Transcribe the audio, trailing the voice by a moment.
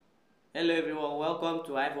Hello everyone, welcome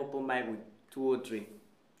to Hive Open Mic with 203.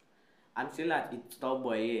 I'm still at It's Top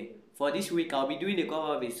Boy here. For this week, I'll be doing a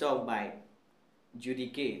cover of a song by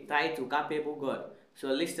Judikay titled Capable God. So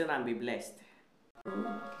listen and be blessed.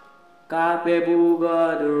 Capable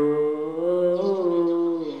God, oh,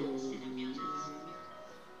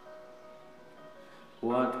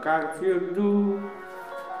 what can't you do?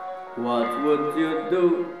 What would you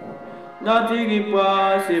do? Nothing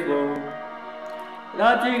impossible.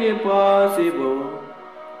 Nothing impossible.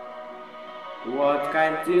 What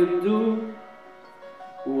can't you do?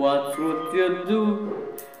 What would you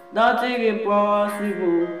do? Nothing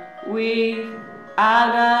impossible. We are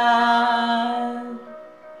God.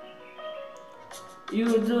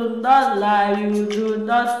 You do not lie, you do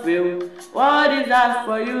not fail. What is asked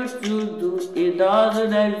for you to do? It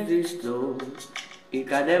doesn't exist, though. It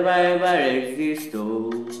can never ever exist, though.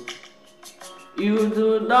 You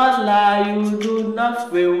do not lie, you do not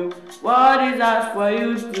fail. What is asked for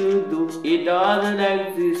you to do? It doesn't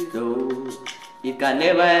exist, though. It can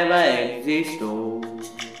never ever exist, though.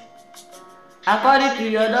 According to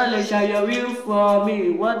your knowledge and your will for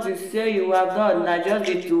me, what you say you have done, I just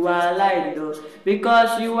need to align, though.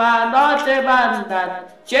 Because you are not a man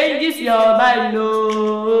that changes your mind,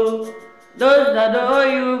 no. Those that know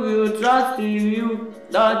you will trust in you,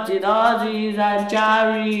 not in horses and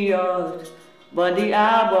chariots, but the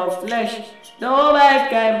arm of flesh. No man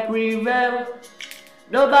can prevail.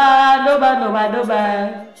 No man, no man, no man, no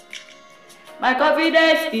man. My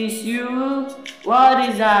confidence is you. What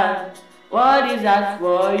is that? What is that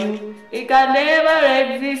for you? It can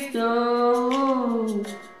never exist, oh.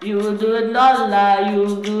 You do not lie,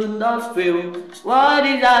 you do not fail. What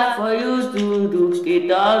is that for you to do? It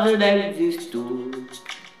doesn't exist, oh.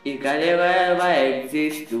 It can never ever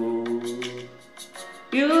exist, oh.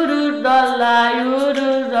 You do not lie, you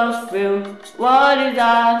do not fail. What is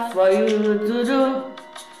that for you to do?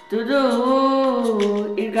 To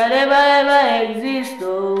do? It can never ever exist,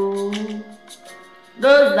 oh.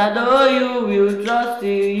 Those that know you will trust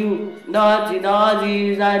in you, not in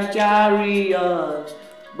horses and chariots,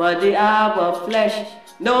 but the arm of flesh.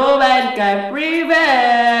 No man can prevail.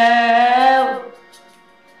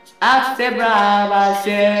 Ask Abraham and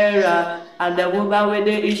Sarah and the woman with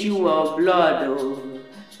the issue of blood, oh.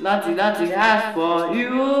 Nothing has for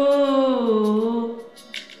you.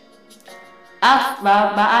 Ask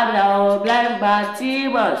Mama Anna, blind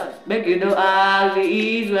Bartimaeus, make you know ask the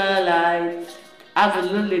Israelites.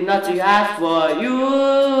 Absolutely nothing has for you.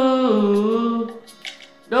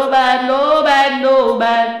 No man, no man, no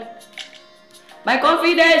man. My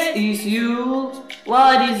confidence is you.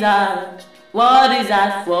 What is that? What is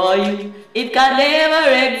that for you? It can never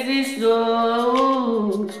exist,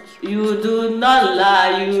 no. You do not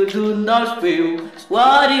lie, you do not fail.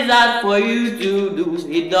 What is that for you to do?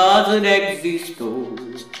 It doesn't exist, oh.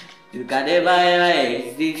 You can never ever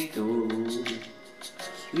exist, oh.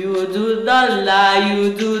 You do not lie,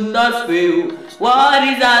 you do not fail. What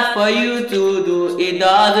is that for you to do? It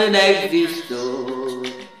doesn't exist, oh.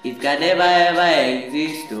 It can never ever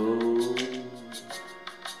exist, oh.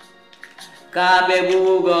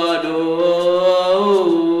 Capable God, oh.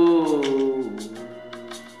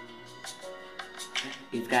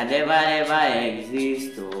 It can never ever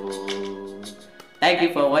exist, oh. Thank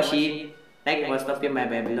you for watching. Thank you for stopping my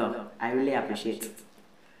baby love. I really appreciate it.